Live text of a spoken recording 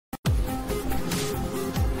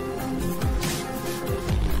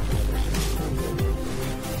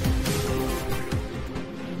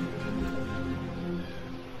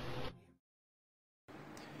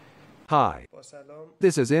Hi.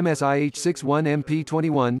 This is MSI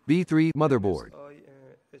H61M-P21 B3 motherboard.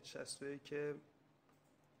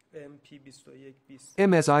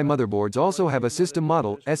 MSI motherboards also have a system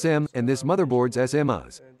model, SM, and this motherboard's SM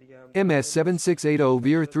is MS7680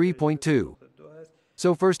 VIR 3.2.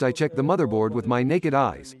 So first I check the motherboard with my naked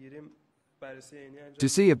eyes to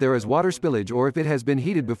see if there is water spillage or if it has been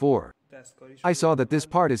heated before. I saw that this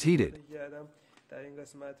part is heated.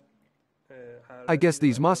 I guess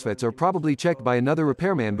these MOSFETs are probably checked by another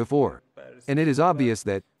repairman before. And it is obvious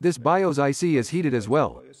that this BIOS IC is heated as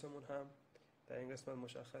well.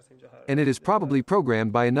 And it is probably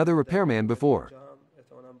programmed by another repairman before.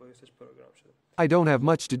 I don't have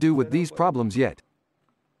much to do with these problems yet.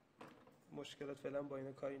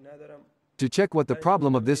 To check what the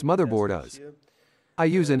problem of this motherboard is, I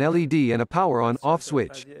use an LED and a power on/off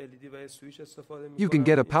switch. You can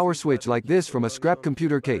get a power switch like this from a scrap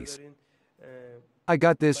computer case. I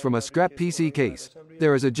got this from a scrap PC case.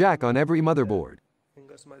 There is a jack on every motherboard.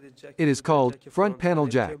 It is called front panel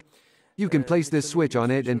jack. You can place this switch on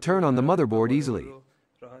it and turn on the motherboard easily.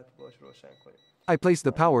 I place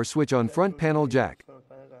the power switch on front panel jack.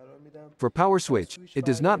 For power switch, it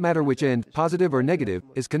does not matter which end, positive or negative,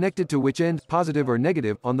 is connected to which end, positive or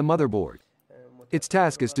negative, on the motherboard. Its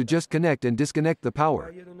task is to just connect and disconnect the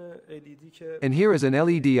power. And here is an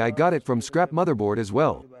LED. I got it from scrap motherboard as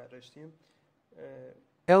well.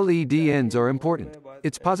 LED ends are important.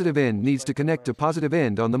 Its positive end needs to connect to positive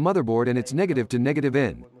end on the motherboard and its negative to negative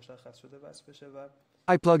end.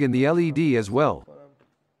 I plug in the LED as well.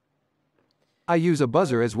 I use a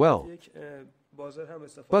buzzer as well.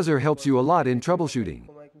 Buzzer helps you a lot in troubleshooting.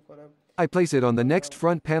 I place it on the next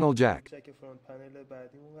front panel jack.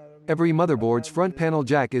 Every motherboard's front panel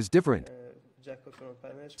jack is different.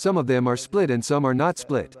 Some of them are split and some are not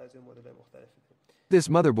split. This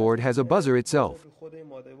motherboard has a buzzer itself.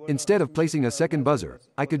 Instead of placing a second buzzer,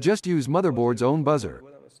 I could just use motherboard's own buzzer.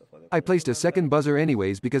 I placed a second buzzer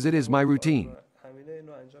anyways because it is my routine.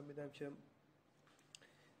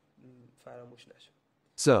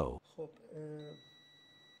 So,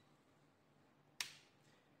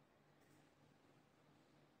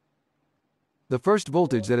 the first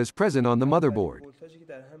voltage that is present on the motherboard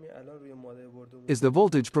is the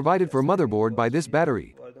voltage provided for motherboard by this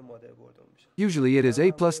battery. Usually it is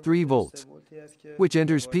A plus 3 volts, which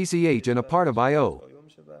enters PCH and a part of I/O,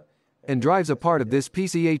 and drives a part of this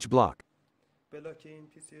PCH block.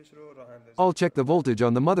 I'll check the voltage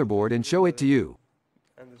on the motherboard and show it to you.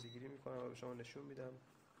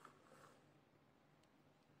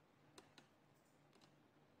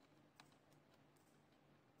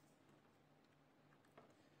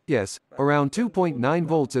 Yes, around 2.9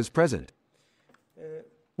 volts is present.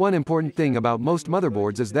 One important thing about most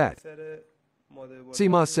motherboards is that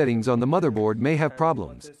CMOS settings on the motherboard may have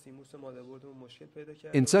problems.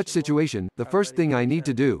 In such situation, the first thing I need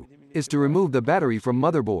to do is to remove the battery from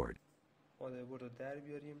motherboard.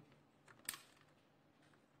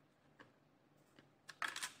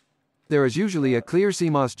 There is usually a clear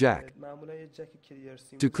CMOS jack.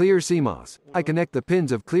 To clear CMOS, I connect the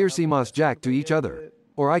pins of clear CMOS jack to each other,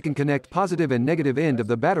 or I can connect positive and negative end of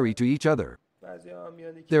the battery to each other.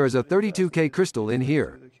 There is a 32K crystal in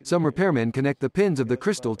here. Some repairmen connect the pins of the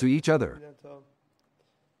crystal to each other,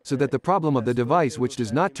 so that the problem of the device which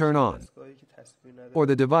does not turn on, or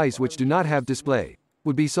the device which do not have display,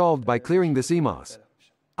 would be solved by clearing the CMOS.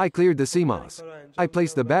 I cleared the CMOS. I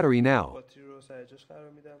place the battery now.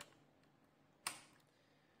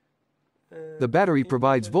 The battery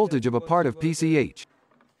provides voltage of a part of PCH,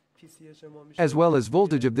 as well as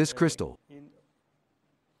voltage of this crystal.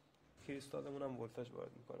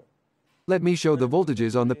 Let me show the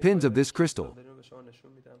voltages on the pins of this crystal.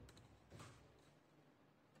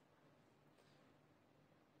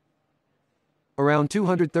 Around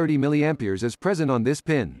 230 milliamperes is present on this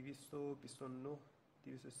pin,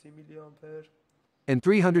 and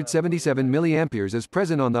 377 milliamperes is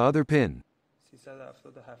present on the other pin.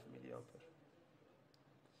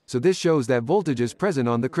 So this shows that voltage is present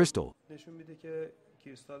on the crystal.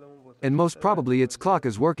 And most probably its clock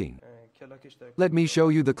is working. Let me show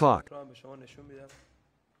you the clock.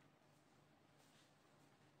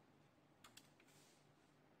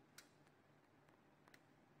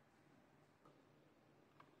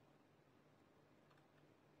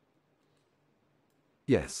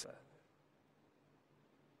 Yes.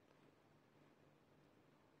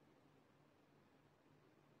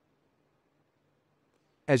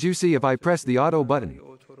 As you see, if I press the auto button,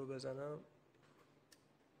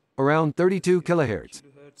 around 32 kilohertz.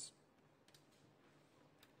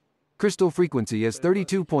 Crystal frequency is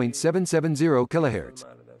 32.770 kilohertz.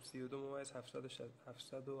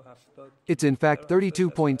 It's in fact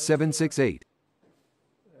 32.768.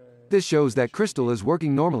 This shows that crystal is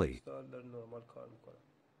working normally.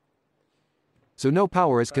 So no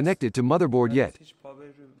power is connected to motherboard yet.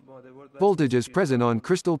 Voltage is present on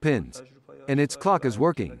crystal pins, and its clock is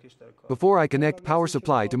working. Before I connect power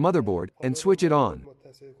supply to motherboard and switch it on,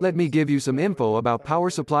 let me give you some info about power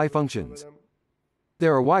supply functions.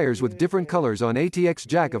 There are wires with different colors on ATX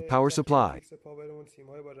jack of power supply.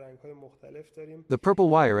 The purple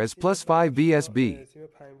wire is plus 5 VSB.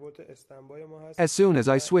 As soon as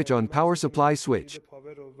I switch on power supply switch,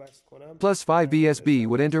 plus 5 VSB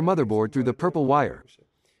would enter motherboard through the purple wire.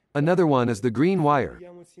 Another one is the green wire,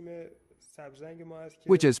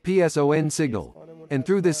 which is PSON signal. And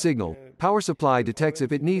through this signal, power supply detects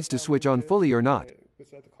if it needs to switch on fully or not.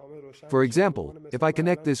 For example, if I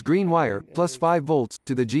connect this green wire, plus 5 volts,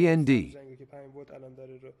 to the GND,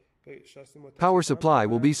 power supply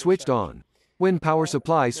will be switched on. When power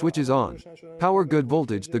supply switches on, power good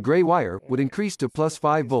voltage, the gray wire, would increase to plus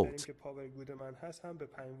 5 volts.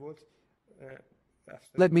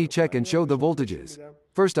 Let me check and show the voltages.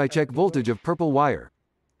 First I check voltage of purple wire.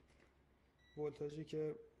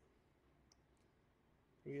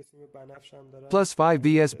 Plus 5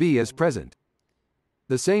 VSB is present.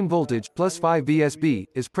 The same voltage, plus 5 VSB,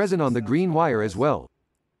 is present on the green wire as well,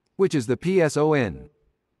 which is the PSON.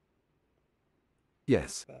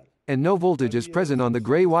 Yes. And no voltage is present on the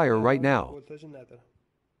gray wire right now.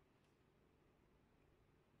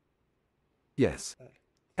 Yes.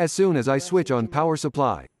 As soon as I switch on power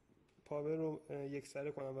supply,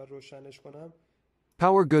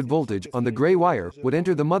 power good voltage on the gray wire would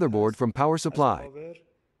enter the motherboard from power supply.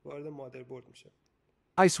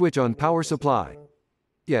 I switch on power supply.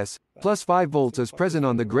 Yes, plus 5 volts is present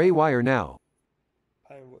on the gray wire now.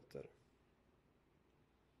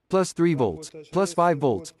 Plus 3 volts, plus 5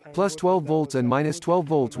 volts, plus 12 volts and minus 12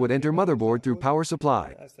 volts would enter motherboard through power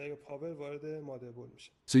supply.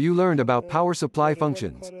 So you learned about power supply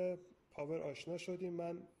functions.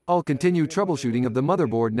 I'll continue troubleshooting of the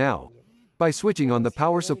motherboard now. By switching on the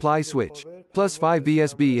power supply switch, plus 5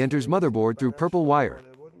 VSB enters motherboard through purple wire.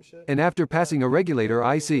 And after passing a regulator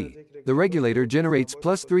IC, the regulator generates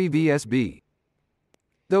plus 3 VSB.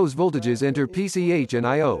 Those voltages enter PCH and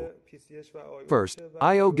I/O. First,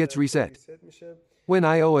 I/O gets reset. When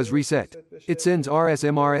I/O is reset, it sends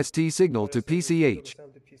RSMRST signal to PCH,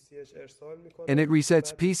 and it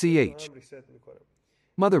resets PCH.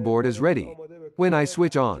 Motherboard is ready. When I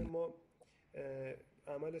switch on,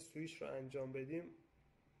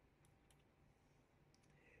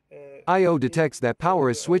 I/O detects that power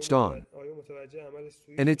is switched on,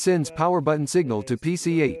 and it sends power button signal to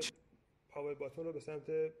PCH.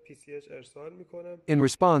 In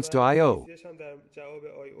response to I/O,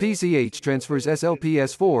 PCH transfers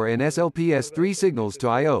SLPS4 and SLPS3 signals to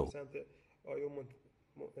I/O.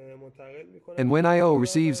 And when I/O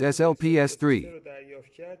receives SLPS3,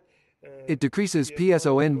 it decreases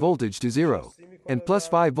PSON voltage to 0, and plus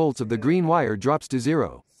 5 volts of the green wire drops to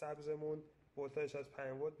 0.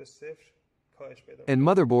 And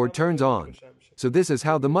motherboard turns on. So this is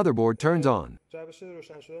how the motherboard turns on.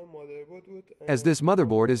 As this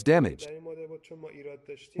motherboard is damaged,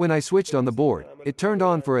 when I switched on the board, it turned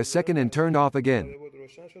on for a second and turned off again,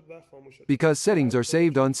 because settings are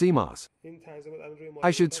saved on CMOS.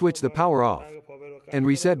 I should switch the power off and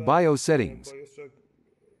reset BIOS settings.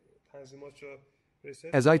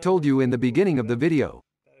 As I told you in the beginning of the video,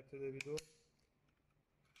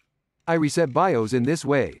 I reset BIOS in this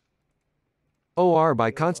way, or by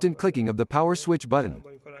constant clicking of the power switch button.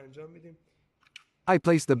 I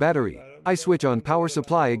place the battery. I switch on power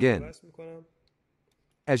supply again.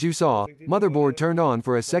 As you saw, motherboard turned on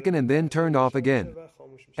for a second and then turned off again.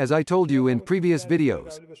 As I told you in previous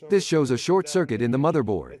videos, this shows a short circuit in the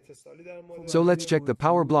motherboard. So let's check the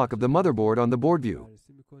power block of the motherboard on the board view.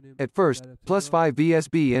 At first, plus 5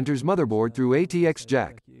 VSB enters motherboard through ATX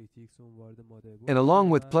jack, and along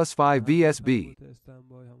with plus 5 VSB,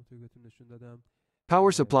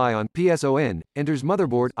 power supply on PSON enters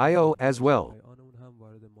motherboard I/O as well.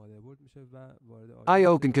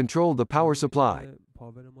 I/O can control the power supply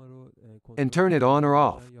and turn it on or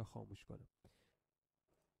off.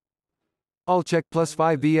 I'll check plus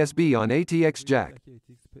 5 VSB on ATX jack.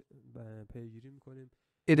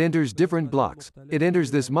 It enters different blocks. It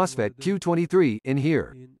enters this MOSFET Q23 in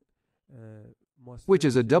here, which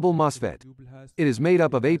is a double MOSFET. It is made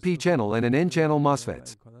up of a P channel and an N channel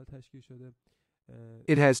MOSFETs.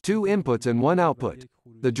 It has 2 inputs and 1 output.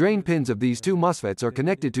 The drain pins of these 2 MOSFETs are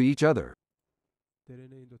connected to each other.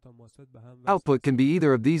 Output can be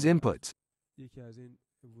either of these inputs.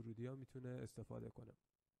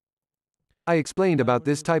 I explained about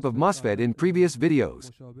this type of MOSFET in previous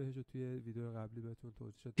videos.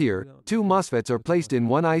 Here, two MOSFETs are placed in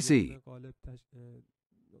one IC.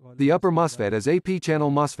 The upper MOSFET is a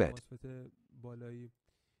P-channel MOSFET,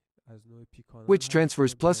 which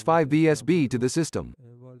transfers plus 5 VSB to the system.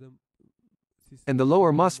 And the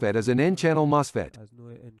lower MOSFET is an N-channel MOSFET,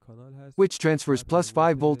 which transfers plus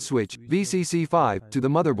 5 volt switch, VCC5, to the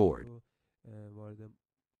motherboard.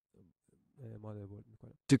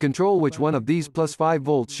 To control which one of these plus 5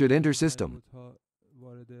 volts should enter system,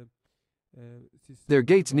 their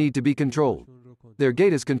gates need to be controlled. Their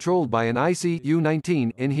gate is controlled by an IC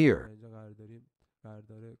U19 in here.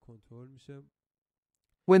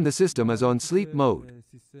 When the system is on sleep mode,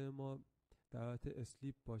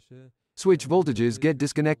 switch voltages get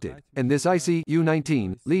disconnected, and this IC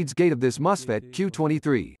U19 leads gate of this MOSFET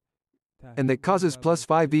Q23, and that causes plus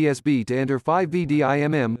 5 VSB to enter 5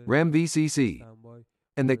 VDIMM RAM VCC,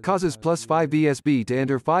 and that causes plus 5 VSB to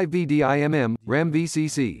enter 5 VDIMM RAM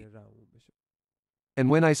VCC. And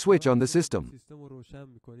when I switch on the system,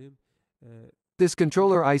 this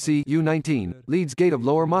controller IC U19 leads gate of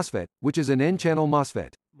lower MOSFET, which is an N-channel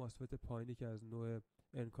MOSFET.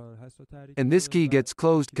 And this key gets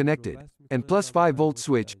closed connected, and plus 5 volt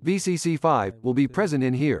switch, VCC5, will be present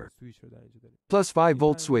in here. Plus 5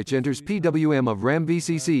 volt switch enters PWM of RAM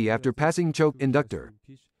VCC after passing choke inductor.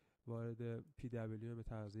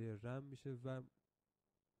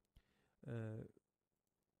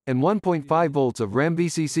 And 1.5 volts of RAM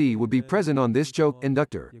VCC would be present on this choke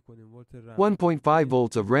inductor. 1.5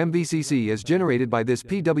 volts of RAM VCC is generated by this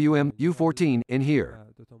PWM U14 in here,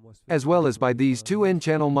 as well as by these two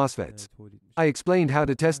N-channel MOSFETs. I explained how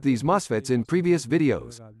to test these MOSFETs in previous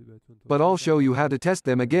videos, but I'll show you how to test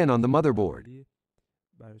them again on the motherboard.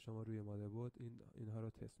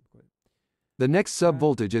 The next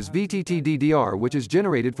sub-voltage is VTT-DDR, which is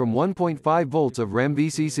generated from 1.5 volts of RAM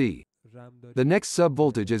VCC. The next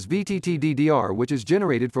sub-voltage is VTT-DDR, which is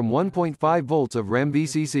generated from 1.5 volts of RAM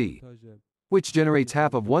VCC, which generates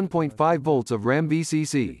half of 1.5 volts of RAM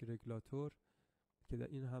VCC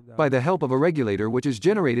by the help of a regulator which is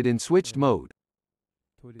generated in switched mode.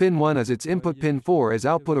 Pin 1 is its input, pin 4 is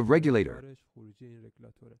output of regulator.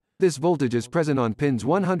 This voltage is present on pins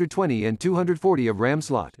 120 and 240 of RAM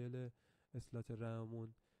slot,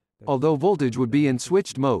 although voltage would be in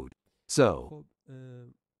switched mode. So,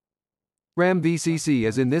 RAM VCC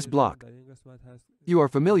is in this block. You are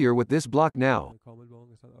familiar with this block now.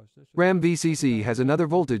 RAM VCC has another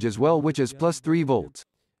voltage as well, which is plus 3 volts.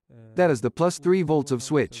 That is the plus 3 volts of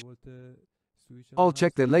switch. I'll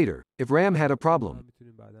check that later, if RAM had a problem.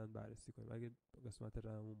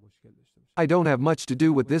 I don't have much to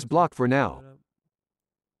do with this block for now.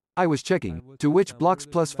 I was checking to which blocks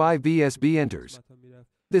plus 5 VSB enters.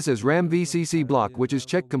 This is RAM VCC block, which is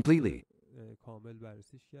checked completely.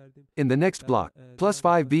 In the next block, plus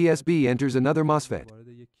 5 VSB enters another MOSFET,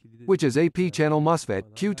 which is a P-channel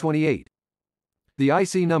MOSFET Q28. The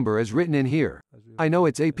IC number is written in here. I know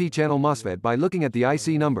it's a P-channel MOSFET by looking at the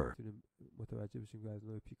IC number.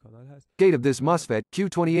 Gate of this MOSFET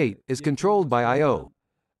Q28 is controlled by I/O,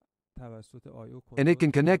 and it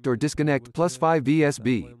can connect or disconnect plus 5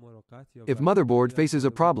 VSB. If motherboard faces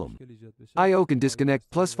a problem, I/O can disconnect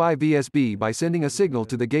plus 5 VSB by sending a signal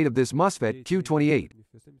to the gate of this MOSFET Q28.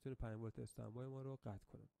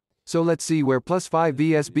 So let's see where plus 5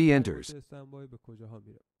 VSB enters.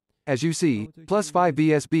 As you see, plus 5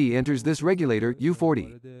 VSB enters this regulator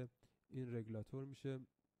U40.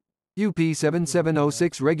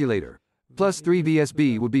 UP7706 regulator. Plus 3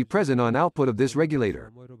 VSB would be present on output of this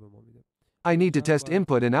regulator. I need to test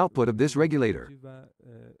input and output of this regulator,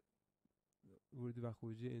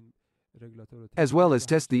 as well as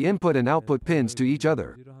test the input and output pins to each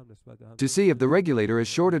other, to see if the regulator is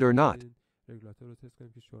shorted or not.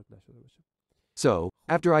 So,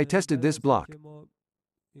 after I tested this block,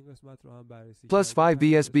 plus 5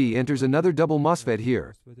 VSB enters another double MOSFET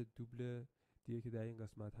here.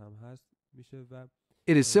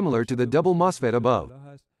 It is similar to the double MOSFET above.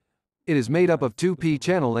 It is made up of two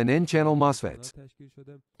P-channel and N-channel MOSFETs.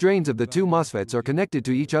 Drains of the two MOSFETs are connected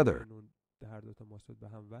to each other,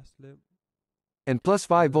 and plus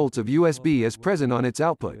 5 volts of USB is present on its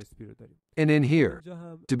output. And in here,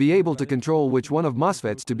 to be able to control which one of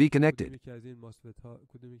MOSFETs to be connected,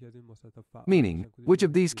 meaning, which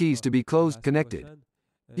of these keys to be closed connected,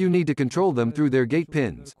 you need to control them through their gate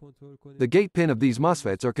pins. The gate pin of these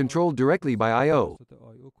MOSFETs are controlled directly by I/O.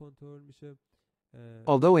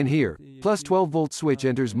 Although in here, plus 12 volt switch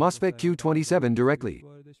enters MOSFET Q27 directly,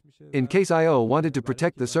 in case I/O wanted to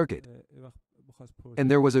protect the circuit, and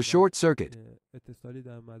there was a short circuit,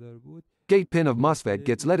 gate pin of MOSFET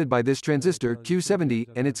gets leaded by this transistor Q70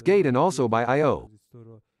 and its gate and also by I/O.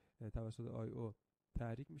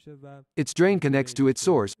 Its drain connects to its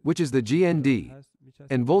source, which is the GND,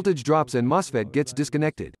 and voltage drops and MOSFET gets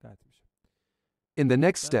disconnected. In the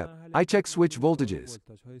next step, I check switch voltages.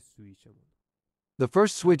 The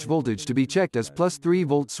first switch voltage to be checked is plus 3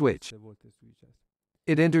 volt switch.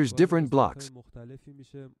 It enters different blocks,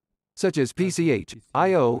 such as PCH,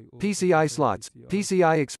 I/O, PCI slots,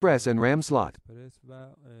 PCI Express and RAM slot.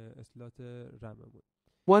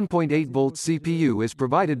 1.8 volt CPU is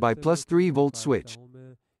provided by plus 3 volt switch,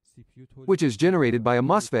 which is generated by a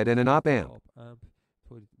MOSFET and an op-amp.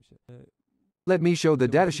 Let me show the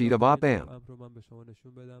datasheet of op-amp.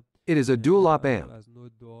 It is a dual op-amp.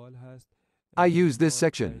 I use this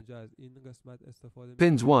section.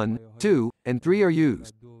 Pins 1, 2, and 3 are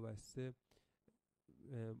used.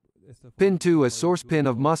 Pin 2 is source pin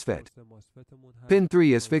of MOSFET. Pin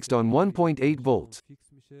 3 is fixed on 1.8 volts.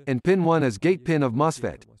 And pin 1 is gate pin of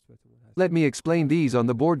MOSFET. Let me explain these on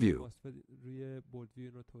the board view.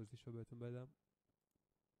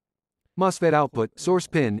 MOSFET output, source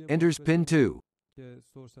pin, enters pin 2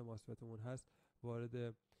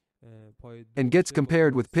 and gets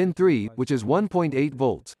compared with pin 3, which is 1.8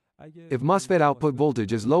 volts. If MOSFET output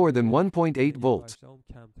voltage is lower than 1.8 volts,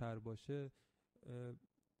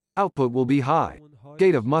 output will be high.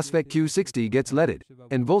 Gate of MOSFET Q60 gets leaded,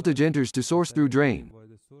 and voltage enters to source through drain,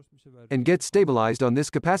 and gets stabilized on this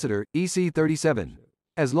capacitor, EC37,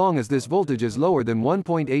 as long as this voltage is lower than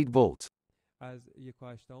 1.8 volts.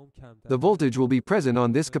 The voltage will be present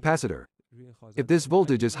on this capacitor. If this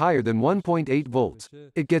voltage is higher than 1.8 volts,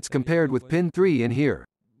 it gets compared with pin 3 in here.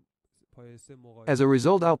 As a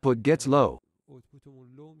result, output gets low.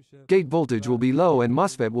 Gate voltage will be low and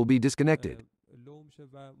MOSFET will be disconnected.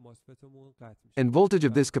 And voltage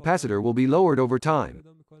of this capacitor will be lowered over time.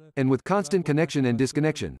 And with constant connection and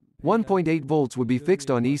disconnection, 1.8 volts would be fixed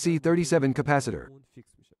on EC37 capacitor.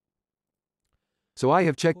 So I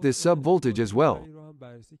have checked this sub-voltage as well.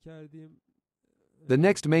 The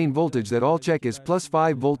next main voltage that I'll check is plus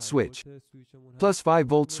 5 volt switch. Plus 5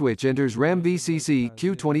 volt switch enters RAM VCC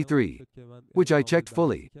Q23, which I checked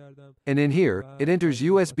fully. And in here, it enters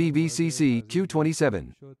USB VCC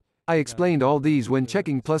Q27. I explained all these when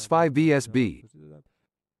checking plus 5 VSB.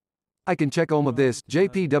 I can check ohm of this,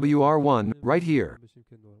 JPWR1, right here,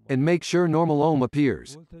 and make sure normal ohm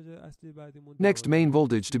appears. Next main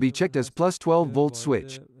voltage to be checked is plus 12 volt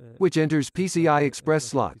switch, which enters PCI Express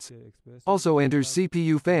slots. Also enters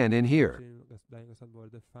CPU fan in here.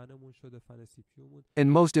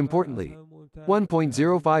 And most importantly,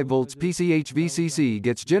 1.05 volts PCH VCC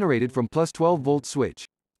gets generated from plus 12 volt switch.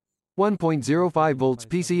 1.05 volts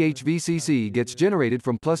PCH VCC gets generated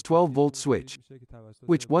from plus 12 volt switch,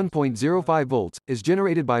 which 1.05 volts is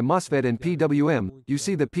generated by MOSFET and PWM. You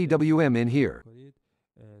see the PWM in here.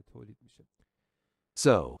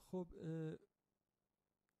 So,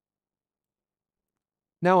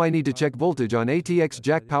 now I need to check voltage on ATX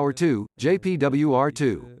jack power 2,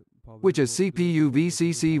 JPWR2, which is CPU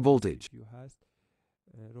VCC voltage.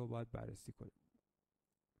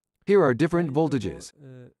 Here are different voltages.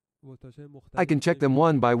 I can check them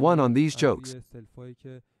one by one on these chokes.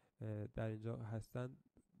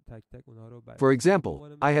 For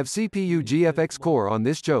example, I have CPU GFX core on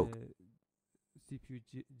this choke,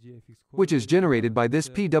 which is generated by this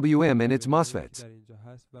PWM and its MOSFETs.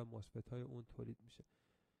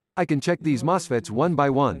 I can check these MOSFETs one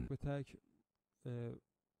by one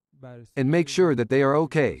and make sure that they are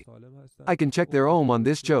okay. I can check their ohm on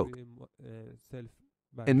this choke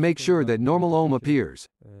and make sure that normal ohm appears.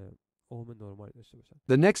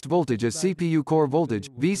 The next voltage is CPU core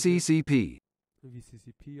voltage, VCCP.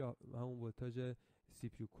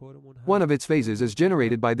 One of its phases is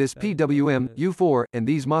generated by this PWM, U4, and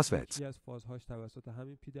these MOSFETs.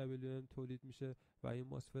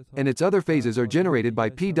 And its other phases are generated by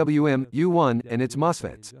PWM, U1, and its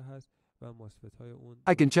MOSFETs.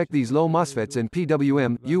 I can check these low MOSFETs and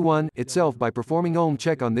PWM, U1, itself by performing ohm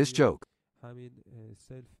check on this choke,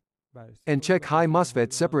 and check high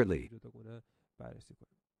MOSFETs separately.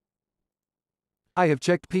 I have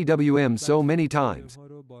checked PWM so many times.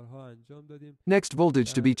 Next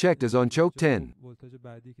voltage to be checked is on choke 10.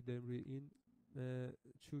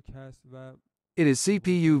 It is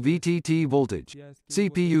CPU VTT voltage.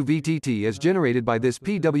 CPU VTT is generated by this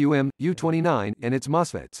PWM, U29, and its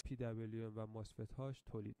MOSFETs.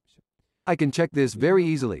 I can check this very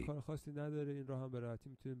easily.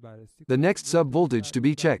 The next sub-voltage to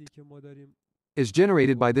be checked is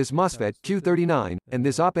generated by this MOSFET, Q39, and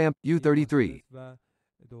this op-amp, U33.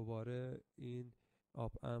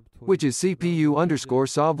 which is CPU underscore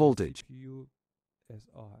SAW voltage.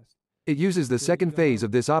 It uses the second phase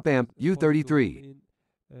of this op-amp, U33.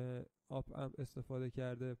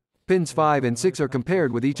 Pins 5 and 6 are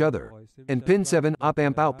compared with each other, and pin 7,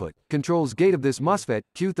 op-amp output, controls gate of this MOSFET,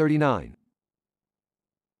 Q39.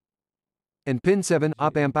 And pin 7,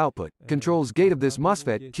 op-amp output, controls gate of this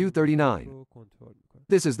MOSFET, Q39.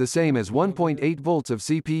 This is the same as 1.8 volts of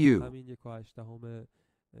CPU.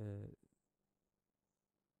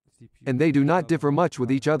 And they do not differ much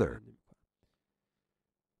with each other.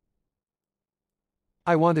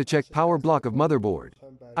 I want to check power block of motherboard.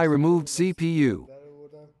 I removed CPU.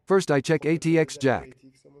 First I check ATX jack.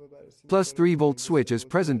 Plus 3 volt switch is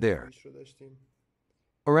present there.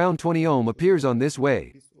 Around 20 ohm appears on this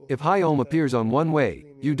way. If high ohm appears on one way,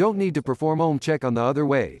 you don't need to perform ohm check on the other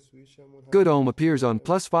way. Good ohm appears on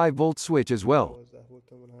plus 5 volt switch as well.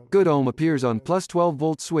 Good ohm appears on plus 12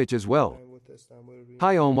 volt switch as well.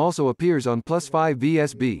 High ohm also appears on plus 5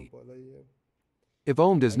 VSB. If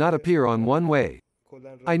ohm does not appear on one way,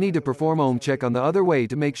 I need to perform ohm check on the other way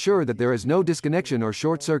to make sure that there is no disconnection or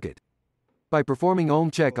short circuit. By performing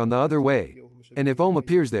ohm check on the other way, and if ohm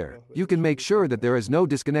appears there, you can make sure that there is no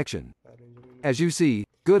disconnection. As you see,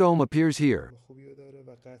 good ohm appears here,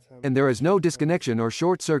 and there is no disconnection or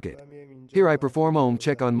short circuit. Here I perform ohm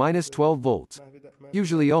check on minus 12 volts.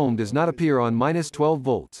 Usually ohm does not appear on minus 12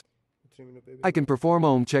 volts. I can perform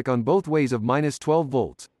ohm check on both ways of minus 12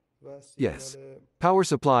 volts. Yes. Power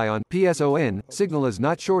supply on PSON signal is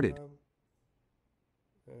not shorted.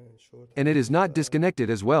 And it is not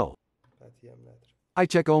disconnected as well. I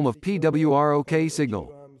check ohm of PWR OK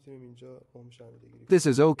signal. This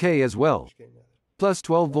is OK as well. Plus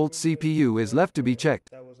 12 volt CPU is left to be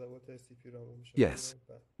checked. Yes.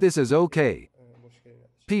 This is OK.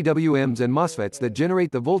 PWMs and MOSFETs that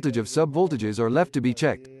generate the voltage of sub-voltages are left to be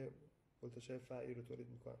checked.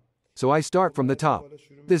 So I start from the top.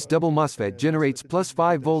 This double MOSFET generates plus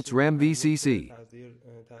 5 volts RAM VCC.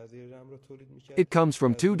 It comes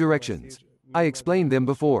from two directions. I explained them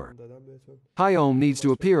before. High ohm needs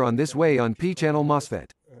to appear on this way on P-channel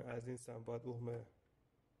MOSFET,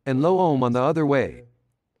 and low ohm on the other way.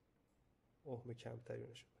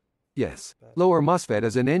 Yes. Lower MOSFET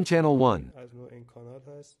is an N-channel 1.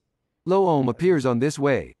 Low ohm appears on this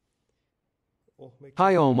way.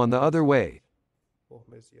 High ohm on the other way.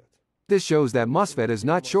 This shows that MOSFET is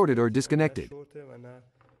not shorted or disconnected.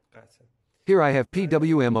 Here I have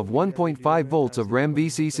PWM of 1.5 volts of RAM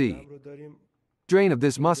VCC. Drain of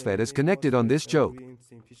this MOSFET is connected on this choke.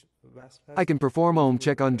 I can perform ohm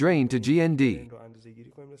check on drain to GND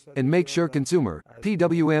and make sure consumer,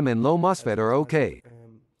 PWM and low MOSFET are OK.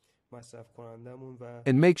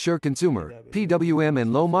 And make sure consumer, PWM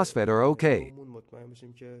and low MOSFET are OK.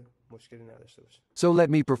 So let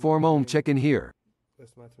me perform ohm check in here.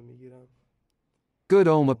 Good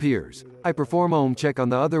ohm appears. I perform ohm check on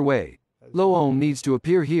the other way. Low ohm needs to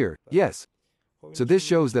appear here, yes. So this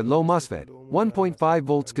shows that low MOSFET, 1.5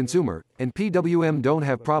 volts consumer, and PWM don't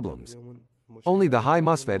have problems. Only the high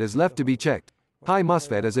MOSFET is left to be checked. High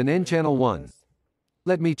MOSFET is an N-channel 1.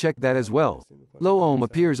 Let me check that as well. Low ohm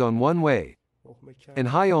appears on one way, and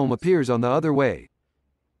high ohm appears on the other way.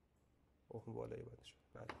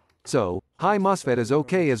 So, high MOSFET is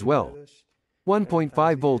OK as well.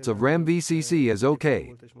 1.5 volts of RAM VCC is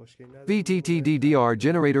OK. VTT DDR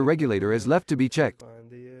generator regulator is left to be checked.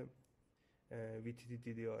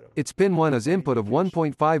 Its pin 1 is input of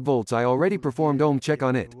 1.5 volts. I already performed ohm check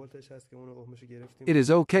on it. It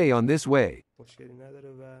is OK on this way.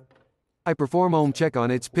 I perform ohm check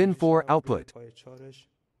on its pin 4 output.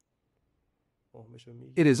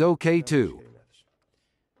 It is OK too.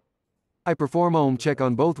 I perform ohm check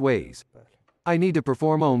on both ways. I need to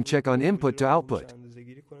perform ohm check on input to output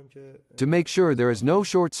to make sure there is no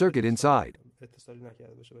short circuit inside.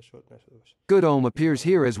 Good ohm appears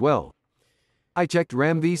here as well. I checked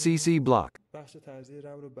RAM VCC block.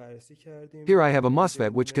 Here I have a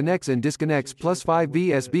MOSFET which connects and disconnects plus 5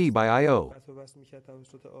 VSB by I/O.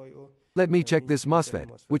 Let me check this MOSFET,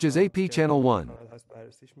 which is AP channel 1.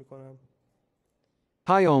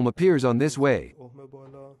 High ohm appears on this way,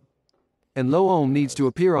 and low ohm needs to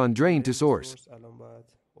appear on drain to source,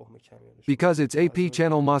 because it's AP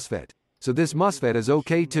channel MOSFET. So this MOSFET is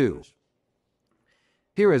OK too.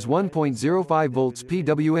 Here is 1.05 volts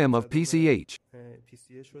PWM of PCH.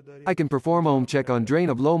 I can perform ohm check on drain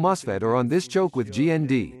of low MOSFET or on this choke with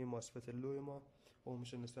GND.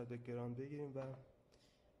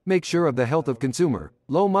 Make sure of the health of consumer,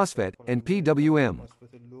 low MOSFET, and PWM.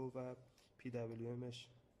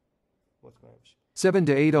 7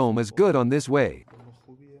 to 8 ohm is good on this way.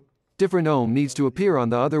 Different ohm needs to appear on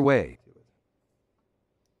the other way.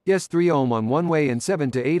 Yes, 3 ohm on one way and 7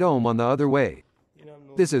 to 8 ohm on the other way.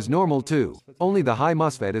 This is normal too. Only the high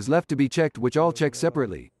MOSFET is left to be checked, which I'll check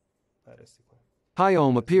separately. High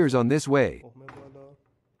ohm appears on this way.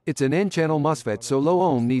 It's an N-channel MOSFET, so low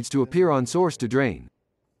ohm needs to appear on source to drain.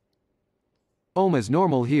 Ohm is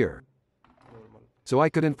normal here. So I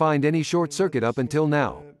couldn't find any short circuit up until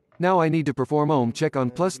now. Now I need to perform ohm check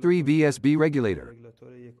on +3 VSB regulator.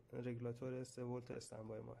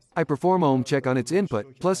 I perform ohm check on its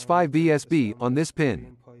input, +5 VSB, on this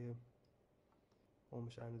pin.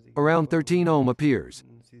 Around 13 ohm appears.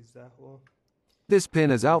 This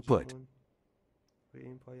pin is output.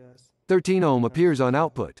 13 ohm appears on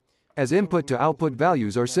output. As input to output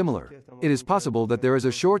values are similar, it is possible that there is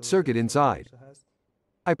a short circuit inside.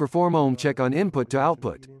 I perform ohm check on input to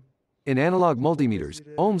output. In analog multimeters,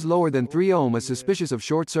 ohms lower than 3 ohm is suspicious of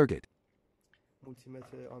short circuit.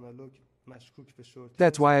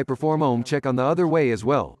 That's why I perform ohm check on the other way as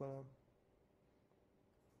well.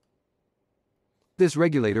 This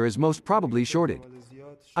regulator is most probably shorted.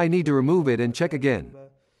 I need to remove it and check again.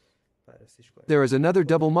 There is another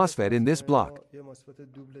double MOSFET in this block,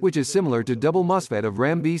 which is similar to double MOSFET of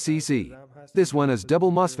RAM VCC. This one is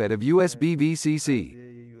double MOSFET of USB VCC.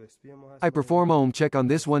 I perform ohm check on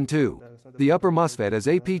this one too. The upper MOSFET is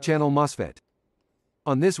AP channel MOSFET.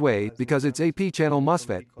 On this way, because it's AP channel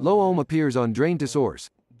MOSFET, low ohm appears on drain to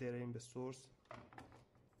source.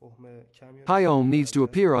 High ohm needs to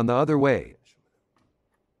appear on the other way.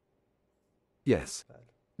 Yes.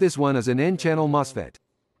 This one is an N-channel MOSFET.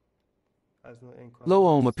 Low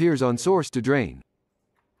ohm appears on source to drain.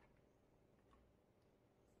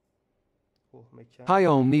 High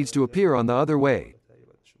ohm needs to appear on the other way.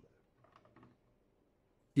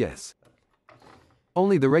 Yes.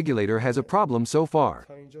 Only the regulator has a problem so far.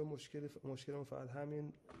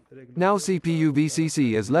 Now CPU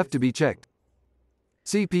VCC is left to be checked.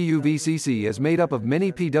 CPU VCC is made up of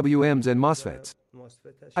many PWMs and MOSFETs.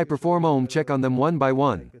 I perform ohm check on them one by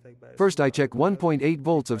one. First I check 1.8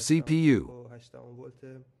 volts of CPU,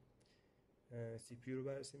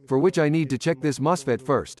 for which I need to check this MOSFET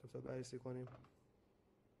first.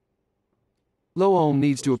 Low ohm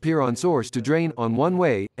needs to appear on source to drain on one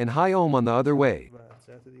way, and high ohm on the other way.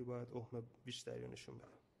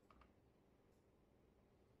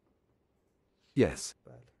 Yes.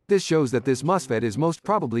 This shows that this MOSFET is most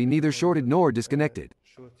probably neither shorted nor disconnected.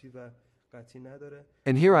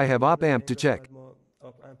 And here I have op-amp to check.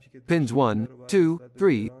 Pins 1, 2,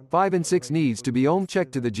 3, 5 and 6 needs to be ohm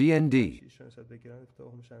checked to the GND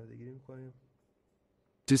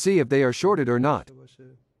to see if they are shorted or not.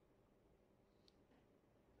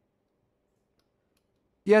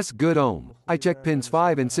 Yes, good ohm. I check pins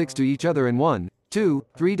 5 and 6 to each other and 1, 2,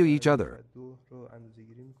 3 to each other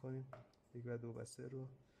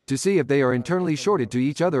to see if they are internally shorted to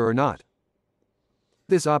each other or not.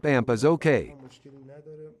 This op-amp is okay.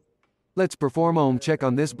 Let's perform ohm check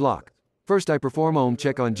on this block. First I perform ohm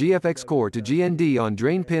check on GFX core to GND on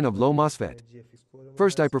drain pin of low MOSFET.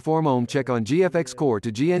 First I perform ohm check on GFX core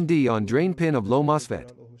to GND on drain pin of low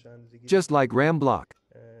MOSFET. Just like RAM block.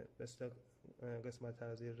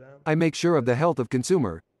 I make sure of the health of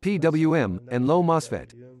consumer, PWM, and low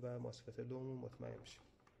MOSFET.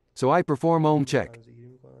 So I perform ohm check.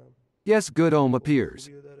 Yes, good ohm appears.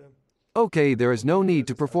 Okay, there is no need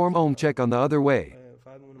to perform ohm check on the other way.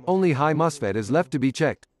 Only high MOSFET is left to be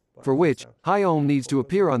checked, for which, high ohm needs to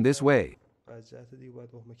appear on this way,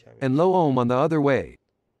 and low ohm on the other way.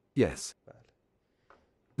 Yes.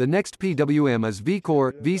 The next PWM is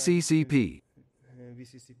V-Core VCCP.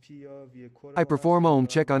 I perform ohm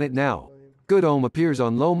check on it now. Good ohm appears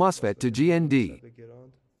on low MOSFET to GND.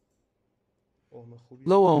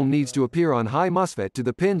 Low ohm needs to appear on high MOSFET to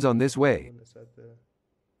the pins on this way.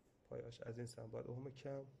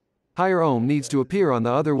 Higher ohm needs to appear on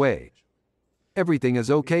the other way. Everything is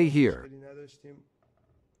okay here.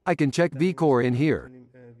 I can check V-Core in here.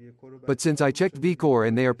 But since I checked V-Core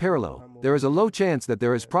and they are parallel, there is a low chance that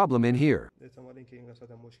there is problem in here.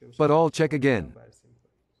 But I'll check again.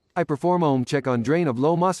 I perform ohm check on drain of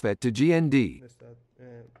low MOSFET to GND.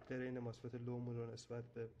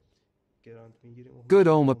 Good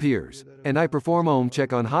ohm appears, and I perform ohm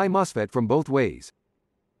check on high MOSFET from both ways.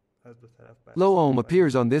 Low ohm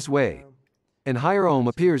appears on this way, and higher ohm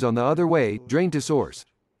appears on the other way, drain to source.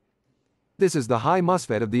 This is the high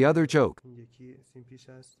MOSFET of the other choke.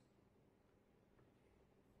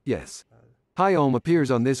 Yes. High ohm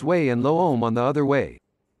appears on this way and low ohm on the other way.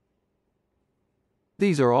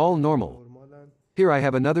 These are all normal. Here I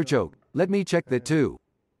have another choke. Let me check that too.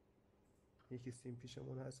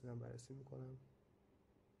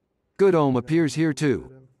 Good ohm appears here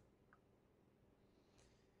too.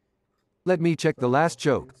 Let me check the last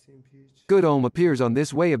choke. Good ohm appears on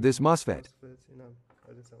this way of this MOSFET.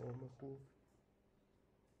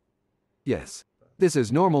 Yes. This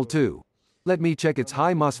is normal too. Let me check its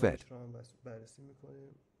high MOSFET.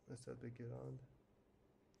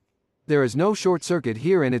 There is no short circuit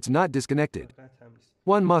here and it's not disconnected.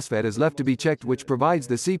 One MOSFET is left to be checked, which provides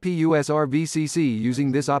the CPU SR VCC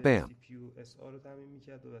using this op-amp.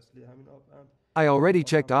 I already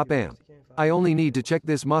checked op-amp. I only need to check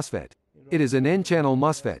this MOSFET. It is an N-channel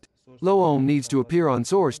MOSFET. Low ohm needs to appear on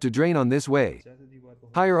source to drain on this way.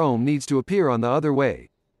 Higher ohm needs to appear on the other way.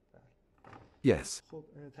 Yes.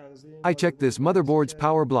 I checked this motherboard's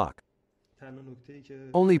power block.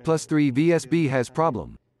 Only +3 VSB has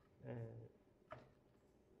problem.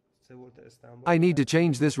 I need to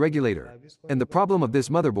change this regulator, and the problem of this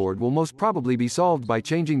motherboard will most probably be solved by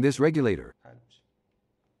changing this regulator.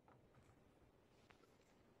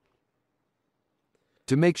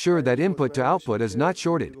 To make sure that input to output is not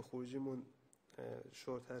shorted,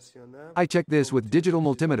 I check this with digital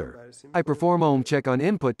multimeter. I perform ohm check on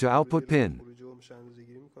input to output pin.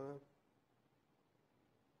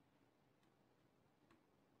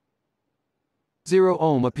 Zero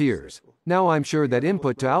ohm appears. Now I'm sure that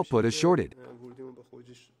input to output is shorted.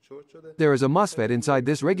 There is a MOSFET inside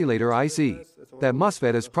this regulator IC. That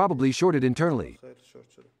MOSFET is probably shorted internally.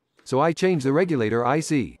 So I change the regulator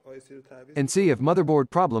IC and see if motherboard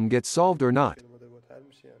problem gets solved or not.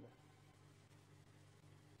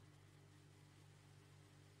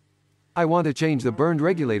 I want to change the burned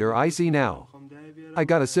regulator IC now. I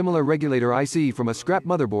got a similar regulator IC from a scrap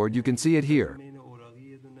motherboard, you can see it here.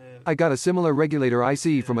 I got a similar regulator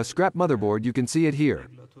IC from a scrap motherboard, you can see it here.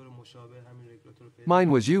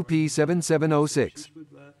 Mine was UP7706.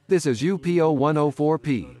 This is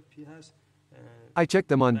UP0104P. I checked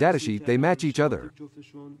them on datasheet, they match each other.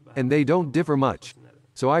 And they don't differ much.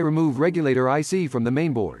 So I remove regulator IC from the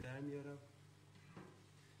mainboard.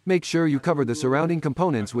 Make sure you cover the surrounding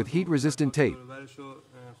components with heat-resistant tape,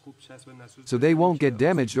 so they won't get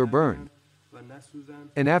damaged or burned.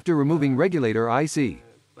 And after removing regulator IC,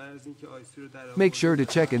 make sure to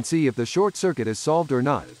check and see if the short circuit is solved or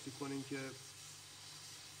not.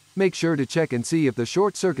 Make sure to check and see if the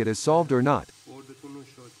short circuit is solved or not.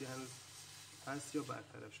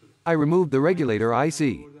 I removed the regulator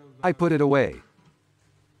IC. I put it away.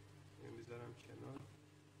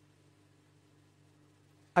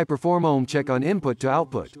 I perform ohm check on input to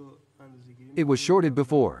output. It was shorted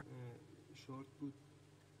before.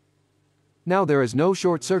 Now there is no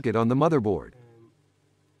short circuit on the motherboard.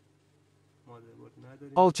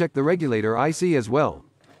 I'll check the regulator IC as well.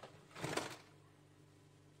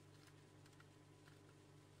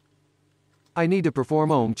 I need to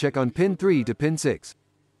perform ohm check on pin 3 to pin 6.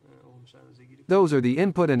 Those are the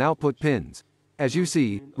input and output pins. As you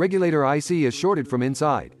see, regulator IC is shorted from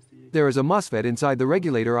inside. There is a MOSFET inside the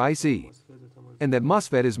regulator IC, and that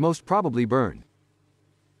MOSFET is most probably burned.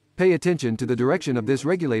 Pay attention to the direction of this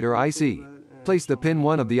regulator IC. Place the pin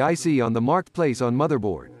 1 of the IC on the marked place on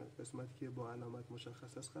motherboard.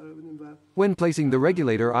 When placing the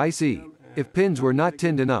regulator IC, if pins were not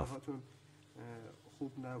tinned enough,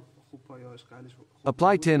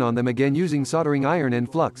 apply tin on them again using soldering iron and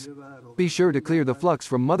flux. Be sure to clear the flux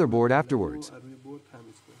from motherboard afterwards.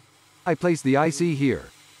 I place the IC here.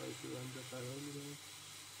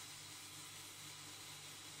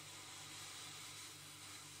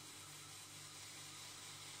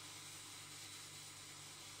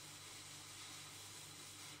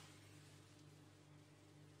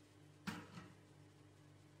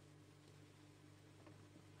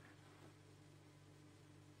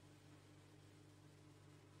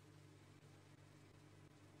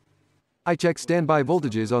 I check standby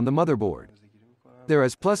voltages on the motherboard. There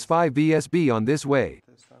is +5 VSB on this way,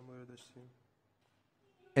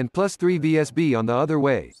 and +3 VSB on the other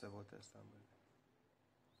way.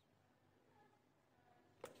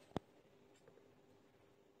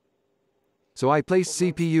 So I placed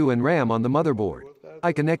CPU and RAM on the motherboard.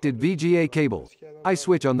 I connected VGA cable. I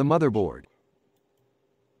switch on the motherboard.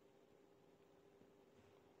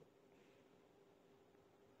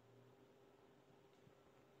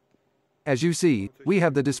 As you see, we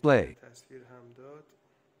have the display.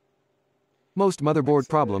 Most motherboard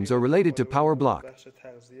problems are related to power block.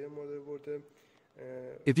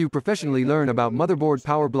 If you professionally learn about motherboard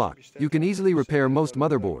power block, you can easily repair most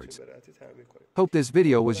motherboards. Hope this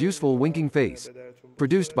video was useful. Winking face.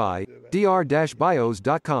 Produced by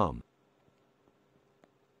dr-bios.com.